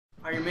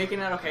Are you making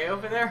that okay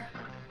over there?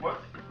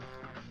 What?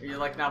 Are you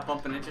like not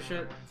bumping into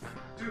shit?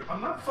 Dude, I'm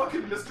not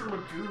fucking Mr.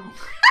 Magoo.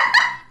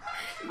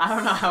 I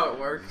don't know how it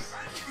works.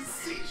 I can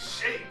see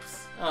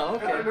shapes. Oh,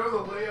 okay. And I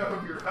know the layout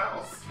of your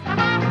house.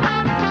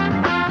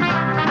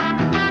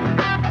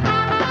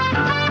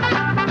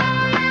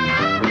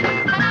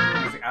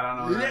 I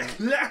don't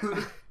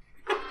know.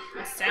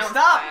 Sounds Stop!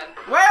 bad.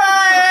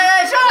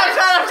 Wait! Shut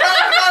up!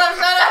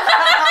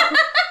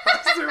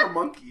 Is there a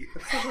monkey?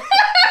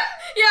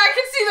 Yeah, I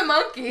can see the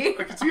monkey.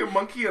 I can see a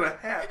monkey in a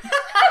hat.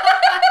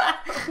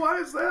 Why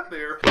is that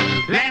there?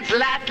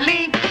 Lancelot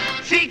Link,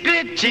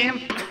 secret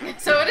chimp.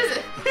 So what is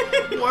it?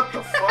 What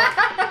the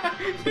fuck?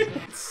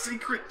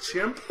 Secret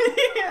chimp?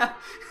 Yeah.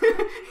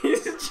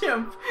 He's a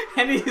chimp,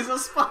 and he's a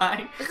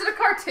spy. Is it a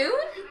cartoon?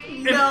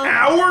 An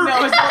hour?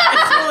 No,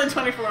 it's only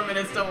 24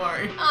 minutes, don't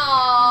worry.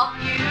 Aww.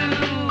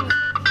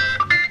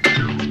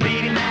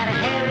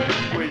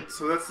 Wait,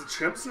 so that's the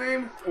chimp's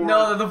name? Or...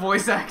 No, they're the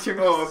voice actors.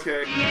 Oh,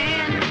 okay.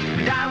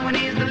 Darwin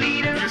is the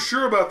leader. You're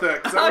sure about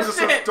that? Because that Oh, was just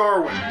shit.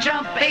 Darwin.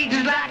 Jump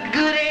ages like a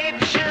good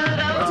ape should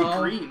Why is have. he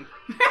green?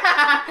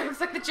 It looks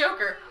like the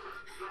Joker.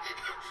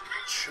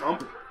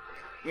 Chump?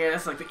 Yeah,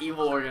 that's like the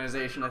evil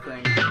organization, I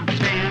think.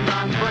 Stand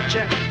on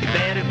butcher,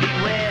 better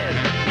beware.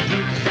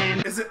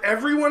 Is it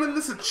everyone in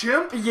this a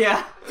chimp?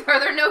 Yeah. Are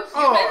there no humans?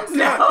 Oh,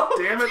 No. God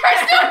damn it.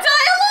 There's no dialogue!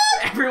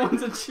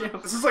 Everyone's a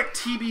chimp. This is like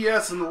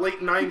TBS in the late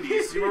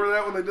 90s. You remember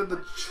that when they did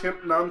the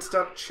chimp,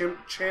 non-stop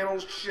chimp channel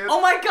shit? Oh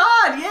my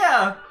god,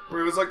 yeah!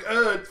 Where it was like,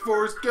 it's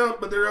Forrest Gump,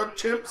 but they're all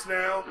chimps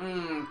now.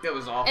 That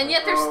was awful. And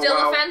yet they're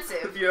still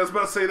offensive. Yeah, I was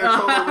about to say they're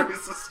totally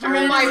racist. I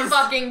mean, Oh my it is-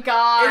 fucking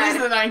god. It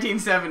is the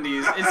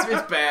 1970s.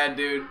 It's bad,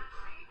 dude.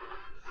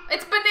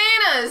 It's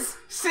bananas!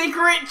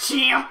 Secret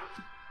chimp!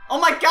 Oh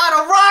my god,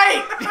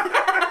 alright!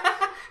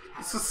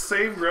 It's the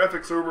same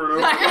graphics over and over.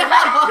 Is Oh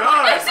my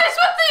god! this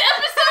what the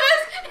episode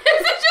is?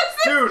 Is it just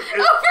this Dude,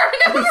 over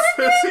and over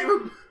again?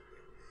 even...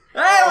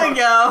 There we I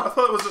go!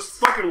 thought it was just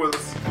fucking with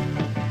us.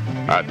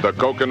 At the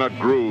Coconut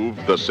Grove,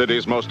 the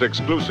city's most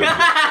exclusive.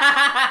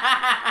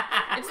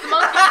 It's the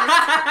monkeys.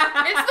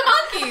 It's the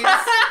monkeys.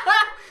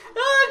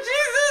 Oh,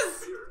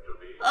 Jesus!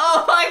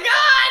 Oh my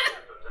god!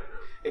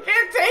 I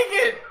can't take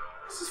it!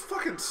 This is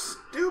fucking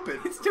stupid.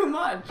 It's too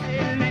much.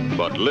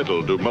 But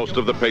little do most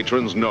of the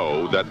patrons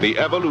know that the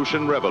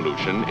Evolution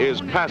Revolution is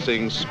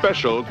passing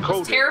special What's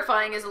coding.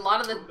 terrifying is a lot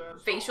of the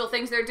facial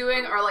things they're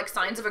doing are like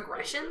signs of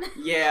aggression.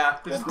 Yeah,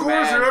 they're Of just course,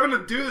 mad. they're having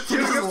to do this shit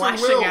They're just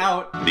against their lashing will.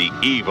 out. The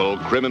evil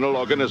criminal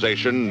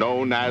organization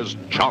known as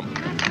Chump.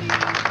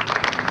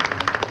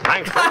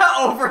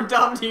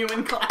 Overdubbed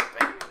human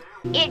clapping.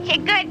 It's a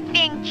good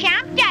thing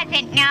Chump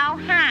doesn't know,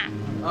 huh?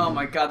 Oh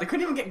my god, they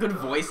couldn't even get good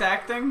voice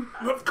acting?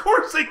 Of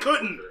course they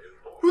couldn't.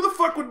 Who the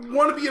fuck would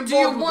want to be Do you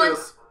involved with want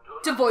this?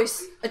 to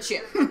voice a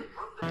chimp?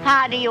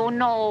 How do you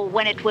know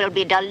when it will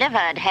be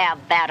delivered, Herr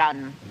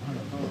Baron?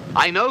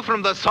 I know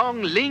from the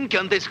song Link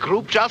and this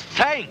group just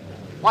sang.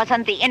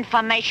 Wasn't the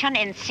information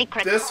in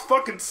secret? This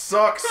fucking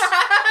sucks.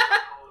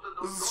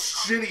 This is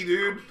shitty,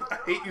 dude. I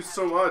hate you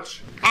so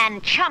much.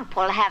 And Chump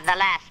will have the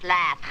last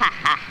laugh. Ha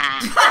ha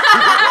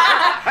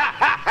ha.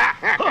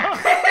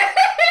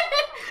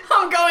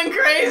 I'm going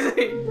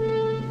crazy!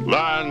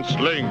 Lance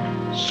Link,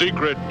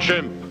 secret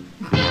chimp.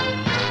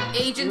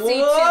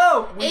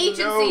 Whoa!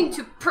 No.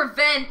 to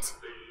prevent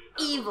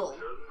evil.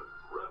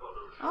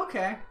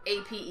 Okay.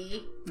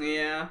 APE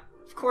Yeah,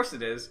 of course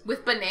it is.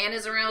 with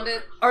bananas around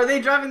it. Are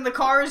they driving the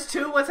cars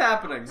too? What's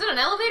happening? Is it an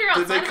elevator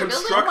Did outside they of the building?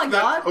 construct Oh my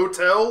that God.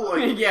 hotel?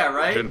 Like, Yeah,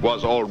 right? It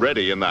was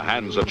already in the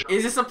hands of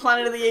Is this a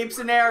Planet of the Apes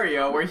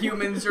scenario where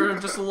humans are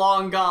just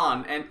long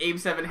gone and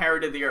apes have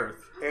inherited the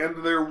Earth?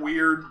 and their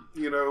weird,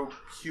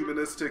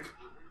 humanistic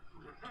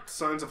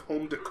signs of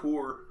home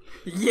decor.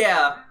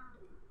 Yeah.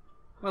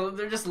 Well,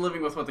 they're just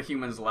living with what the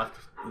humans left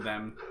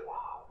them.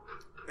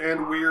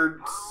 And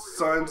weird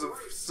signs of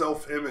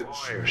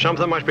self-image.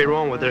 Something must be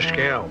wrong with this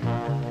scale.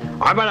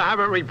 I better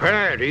have it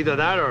repaired, either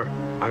that or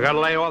I gotta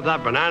lay off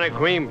that banana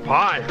cream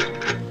pie.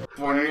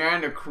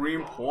 Banana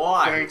cream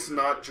pie. Thanks,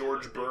 not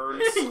George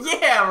Burns.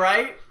 Yeah,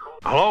 right?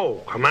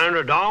 Hello,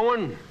 Commander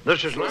Darwin.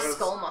 This is With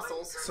skull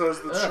muscles. So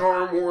has the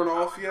charm worn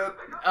off yet?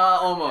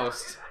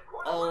 Almost.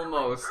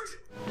 Almost.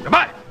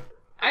 Goodbye.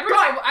 I'd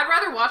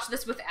rather watch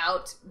this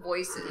without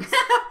voices.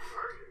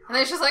 And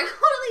then it's just like, what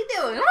are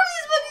they doing? What are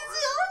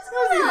these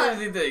What fucking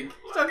does he think?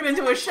 He's talking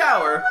into a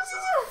shower.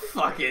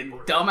 Fucking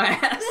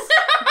dumbass.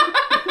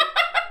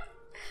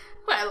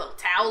 Put a little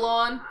towel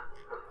on.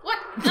 What?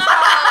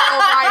 Oh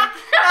my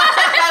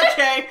god.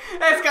 Okay,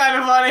 that's kind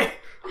of funny.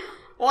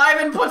 Why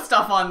even put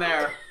stuff on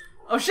there?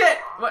 Oh shit!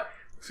 What?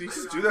 So you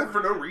just do that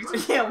for no reason?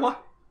 Yeah,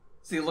 what?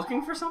 Is he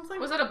looking for something?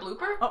 Was that a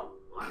blooper? Oh.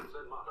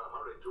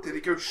 Did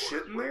he go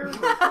shit in there?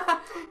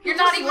 You're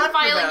not just even left the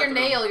filing your bathroom.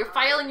 nail, you're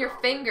filing your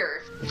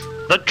finger.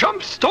 The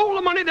Chump stole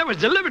the money that was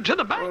delivered to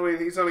the bank. Well, I mean,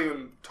 he's not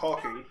even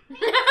talking. So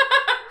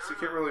you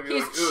can't really be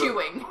He's like, ugh.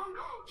 chewing.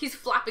 He's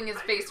flapping his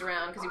face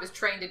around because he was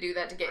trained to do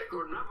that to get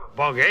food.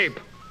 Bug ape.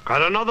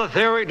 Got another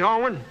theory,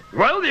 Darwin?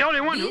 Well, the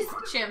only one These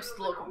chimps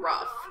look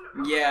rough.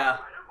 Yeah.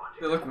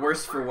 They look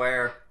worse for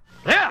wear.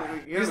 Yeah.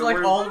 Yeah, These are they're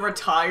like all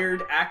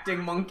retired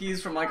acting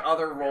monkeys from like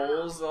other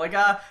roles. They're like,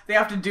 they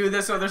have to do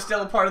this so they're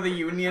still a part of the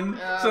union,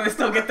 so they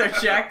still get their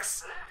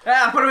checks.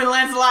 Put them in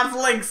Lancelot's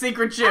Link,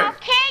 secret chip.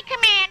 Okay,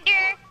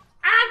 Commander.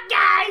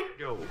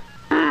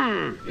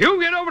 You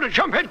get over to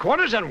Chump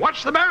headquarters and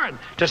watch the Baron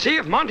to see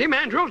if Monty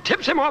Mandrill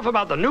tips him off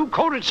about the new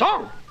coded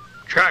song.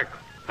 Check.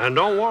 And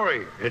don't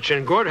worry, it's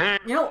in good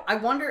hands. You know, I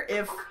wonder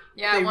if...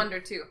 Yeah, I wonder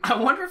too. I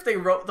wonder if they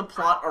wrote the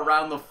plot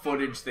around the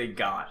footage they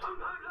got.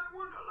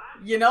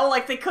 You know,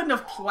 like, they couldn't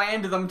have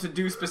planned them to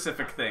do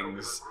specific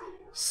things.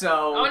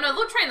 So... Oh no,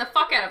 they'll train the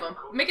fuck out of them.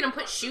 Making them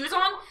put shoes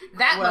on?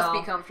 That must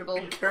be comfortable.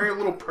 Carry a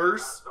little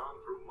purse.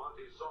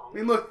 I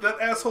mean, look, that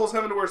asshole's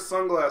having to wear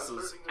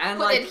sunglasses. And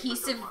Put like...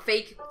 adhesive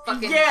fake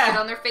fucking Yeah. shit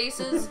on their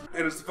faces.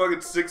 And it's the fucking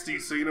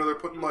 60s, so, you know, they're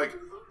putting, like,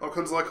 all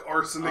kinds of, like,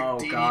 arsenic Oh,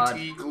 DDT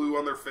God. glue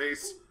on their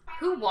face.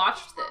 Who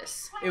watched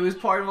this? It was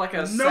part of like a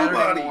Nobody.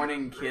 Saturday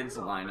morning kids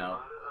lineup.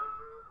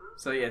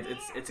 So yeah,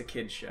 it's a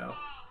kids show.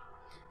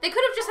 They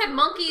could have just had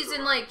monkeys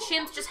and like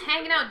chimps just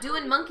hanging out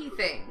doing monkey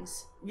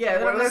things. Yeah,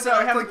 they Why don't do they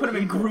necessarily have have to to put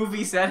them in people?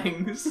 groovy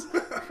settings.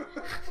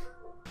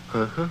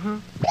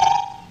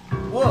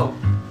 Whoa,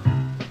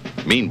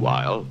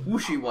 Meanwhile,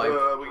 whooshy wipe.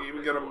 We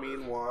even got a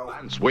meanwhile.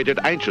 Lance waited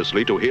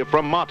anxiously to hear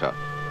from Marta.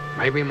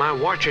 Maybe my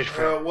watch is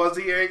for... Was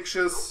he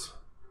anxious?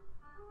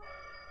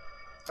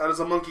 How does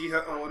a monkey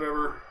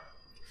whatever...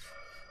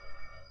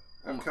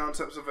 have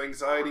concepts of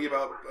anxiety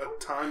about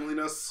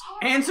timeliness?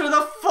 Answer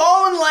the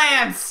phone,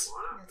 Lance!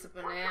 It's a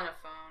banana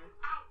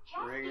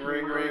phone. Ring,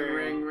 Ring, ring,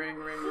 ring, ring,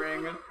 ring,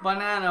 ring.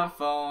 Banana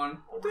phone.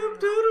 Doop,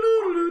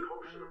 doodle,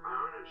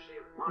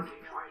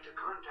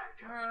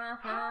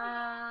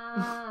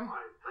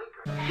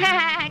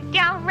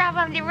 Don't rub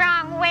him the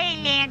wrong way,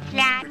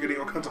 Lancelot. You're getting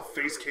all kinds of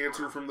face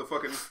cancer from the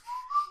fucking...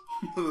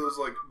 those,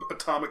 like,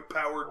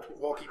 atomic-powered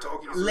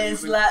walkie-talkies. they're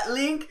using. Lancelot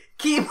Link,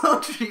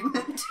 chemo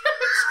treatment.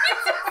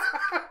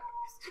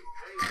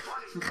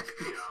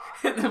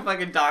 The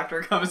fucking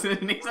doctor comes in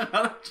and needs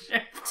another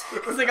chip.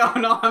 He's like, oh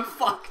no, I'm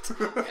fucked. He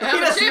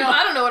doesn't know,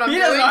 I don't know what I'm he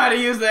doing. doesn't know how to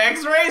use the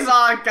x-rays.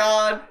 Oh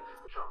god.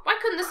 Why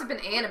couldn't this have been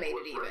animated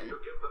even?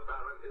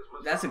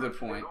 That's a good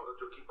point.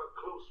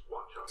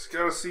 It's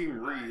gotta seem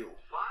real.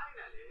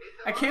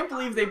 I can't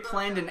believe they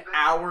planned an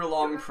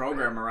hour-long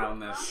program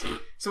around this.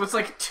 So it's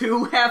like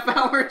 2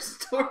 half-hour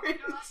stories?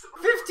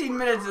 15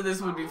 minutes of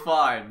this would be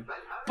fine.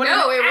 But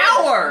No, an it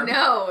hour! wouldn't.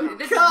 No,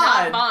 this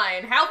God. is not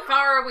fine. How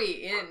far are we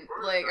in?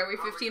 Like, are we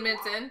 15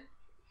 minutes in?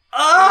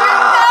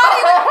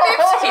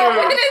 Ah! 15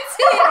 minutes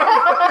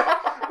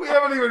in! We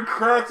haven't even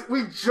cracked...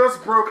 We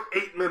just broke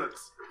 8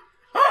 minutes.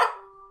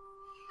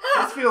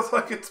 This feels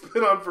like it's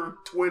been on for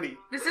 20.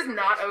 This is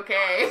not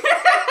okay.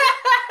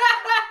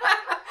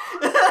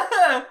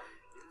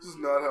 This is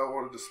not how I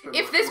wanted to spend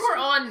If my this were Easter.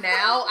 on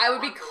now, I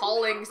would be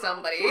calling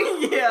somebody.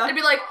 Yeah. I'd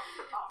be like,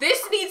 this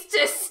needs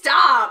to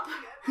stop.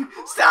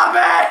 Stop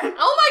it!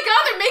 Oh my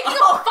god, they're making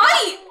a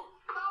fight!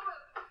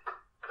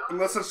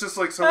 Unless it's just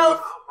like someone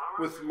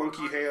with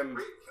monkey hand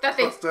That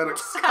they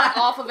prosthetics. cut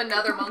off of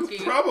another monkey.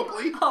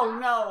 Probably. Oh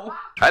no.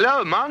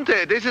 Hello,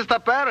 Monty. This is the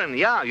Baron.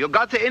 Yeah, you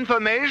got the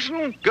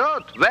information?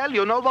 Good. Well,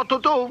 you know what to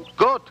do.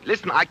 Good.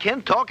 Listen, I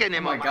can't talk Oh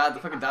anymore. my god, the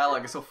fucking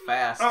dialogue is so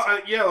fast.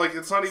 Yeah, like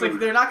it's not It's even... like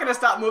they're not gonna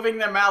stop moving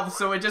their mouths,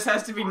 so it just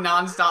has to be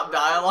non-stop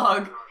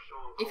dialogue.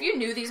 If you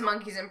knew these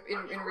monkeys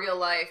in real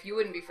life, you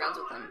wouldn't be friends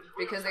with them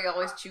because they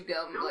always chew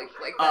gum like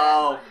that.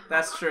 Oh,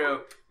 that's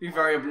true. Be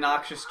very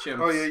obnoxious chimps.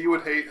 Oh yeah, you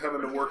would hate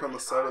having to work on the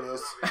set of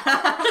this. Just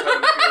having to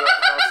hear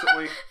that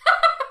constantly.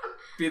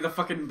 Be the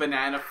fucking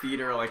banana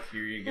feeder, like,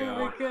 here you go.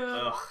 Oh my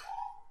God.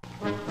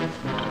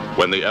 Ugh.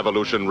 When the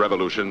evolution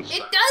revolutions... It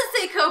does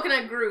say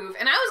coconut groove,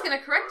 and I was gonna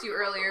correct you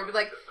earlier, but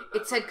like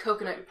it said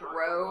coconut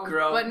grow,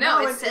 but no,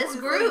 it says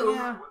groove.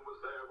 Yeah.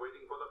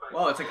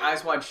 Well, it's like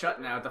Eyes Wide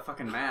Shut now with the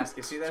fucking mask.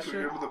 You see that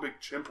shit? With a big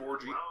chimp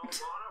orgy.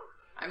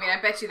 I mean,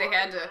 I bet you they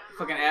had to.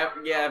 Fucking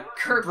yeah,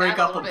 Curb break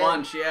that a up a little bit.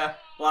 bunch. Yeah,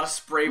 a lot of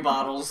spray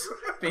bottles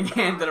being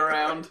handed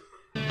around.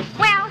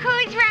 Well,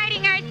 who's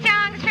writing our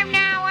songs from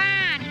now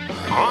on?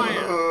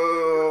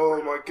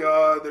 Oh my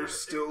god, they're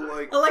still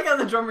like... I like how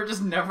the drummer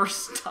just never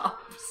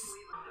stops.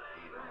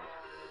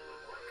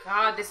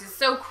 God, this is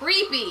so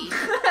creepy.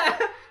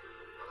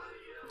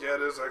 Yeah,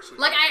 it is actually...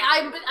 Like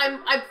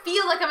I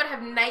feel like I'm gonna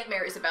have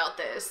nightmares about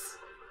this.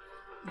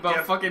 About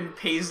Yeah. fucking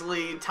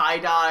paisley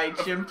tie-dye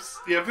chimps.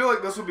 Yeah, I feel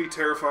like this would be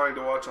terrifying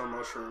to watch on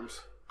mushrooms.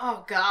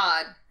 Oh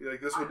God. Yeah,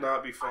 like, this would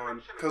not be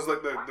fun. Because,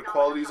 like, the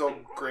quality's all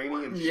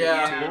grainy and shitty,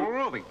 Yeah. too.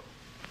 Groovy.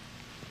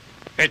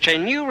 It's a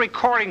new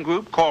recording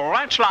group called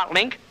Lancelot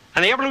Link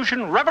and the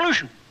Evolution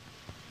Revolution.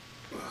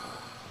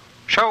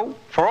 So,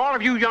 for all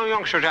of you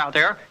youngsters out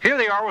there, here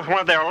they are with one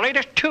of their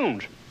latest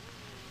tunes.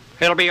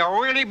 It'll be a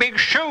really big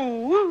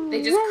show.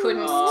 They just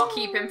couldn't Aw.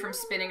 keep him from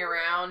spinning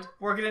around.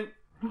 Working in.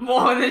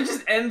 Whoa, and then it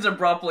just ends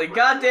abruptly.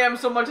 Goddamn,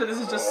 so much of this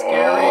is just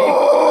scary.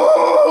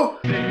 Oh!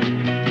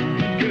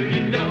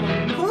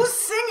 Who's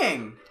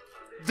singing?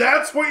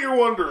 That's what you're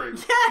wondering.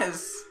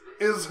 Yes.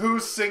 Is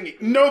who's singing.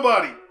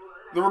 Nobody.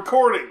 The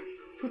recording.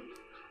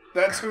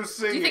 That's who's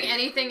Do singing. you think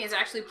anything is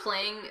actually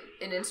playing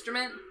an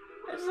instrument?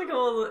 I just like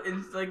all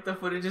it's like the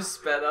footage is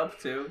sped up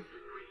too.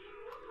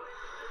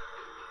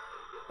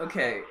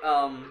 Okay,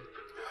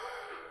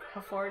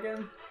 how far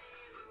again?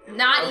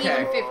 Not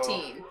Okay. even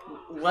 15.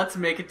 Let's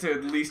make it to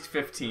at least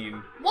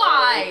 15.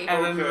 Why?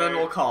 And Okay. then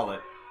we'll call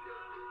it.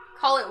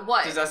 Call it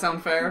what? Does that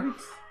sound fair?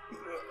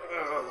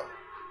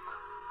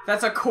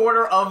 That's a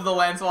quarter of the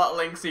Lancelot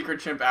Link Secret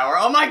Chimp Hour.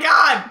 Oh my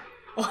god!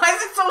 Why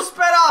is it so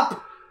sped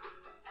up?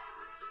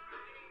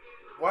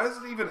 Why is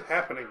it even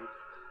happening?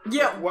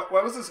 Yeah.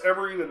 Why was this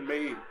ever even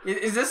made?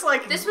 Is this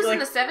like... This was like in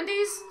the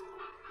 70s?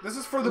 This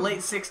is for the late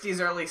 60s,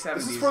 early 70s,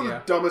 This is for yeah.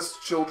 the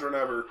dumbest children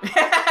ever.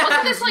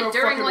 Wasn't this like no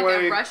during fucking like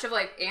way. a rush of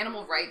like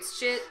animal rights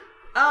shit?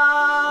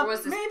 Or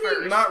was this maybe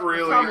first? Not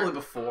really. Probably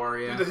before,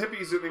 yeah. The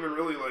hippies didn't even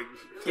really like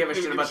Give a didn't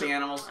shit give about the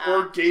animals.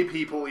 or gay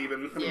people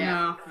even.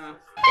 Yeah.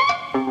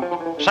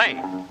 No. Say,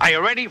 are you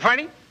ready,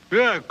 Freddy?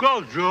 Yeah,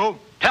 go, Joe.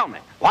 Tell me,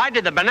 why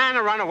did the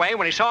banana run away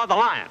when he saw the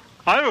lion?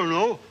 I don't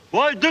know.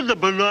 Why did the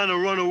banana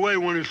run away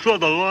when he saw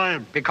the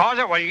lion? Because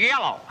it was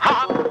yellow.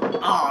 Ha!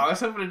 Oh, I was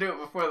hoping to do it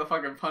before the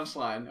fucking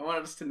punchline. I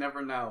wanted us to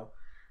never know.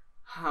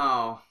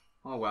 Oh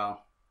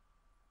well.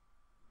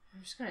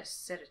 I'm just gonna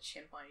set a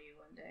chimp on you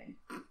one day.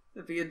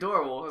 It'd be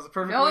adorable. It was a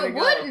perfect No, way to it go.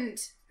 wouldn't!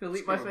 He'll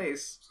eat my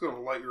face. It's gonna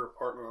light your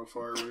apartment on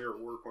fire when you're at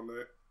work one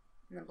day.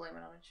 And then blame it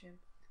on a chimp.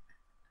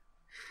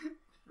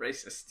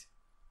 Racist.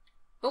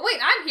 But wait,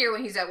 I'm here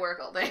when he's at work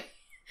all day.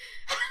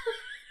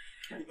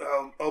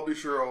 I'll be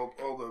sure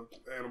all the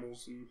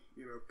animals and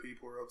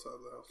people are outside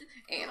the house.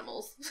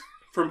 Animals.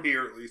 From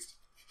here at least.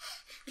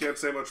 Can't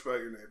say much about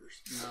your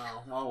neighbors.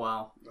 No, oh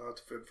well. Not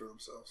to fend for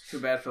themselves. Too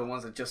bad for the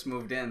ones that just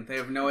moved in. They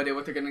have no idea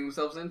what they're getting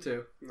themselves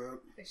into. No.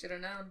 They should have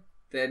known.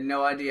 They had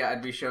no idea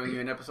I'd be showing you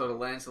an episode of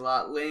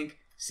Lancelot Link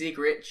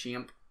Secret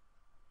Chimp.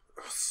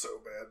 Oh, so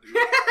bad, dude.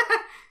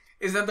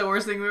 Is that the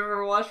worst thing we've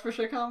ever watched for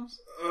sitcoms?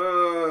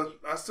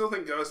 I still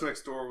think Guys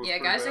Next Door was Yeah,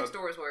 pretty Guys bad. Next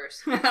Door is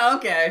worse.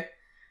 Okay.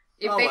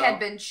 If Oh, they well. had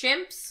been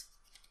chimps,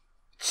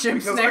 Chimps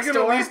Because Next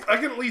Door? I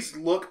can at least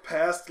look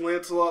past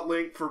Lancelot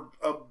Link for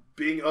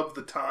being of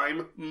the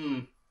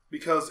time.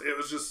 Because it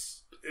was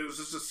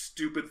just a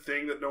stupid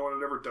thing that no one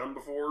had ever done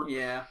before.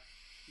 Yeah.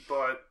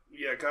 But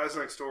yeah, Guys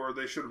Next Door,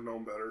 they should have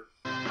known better.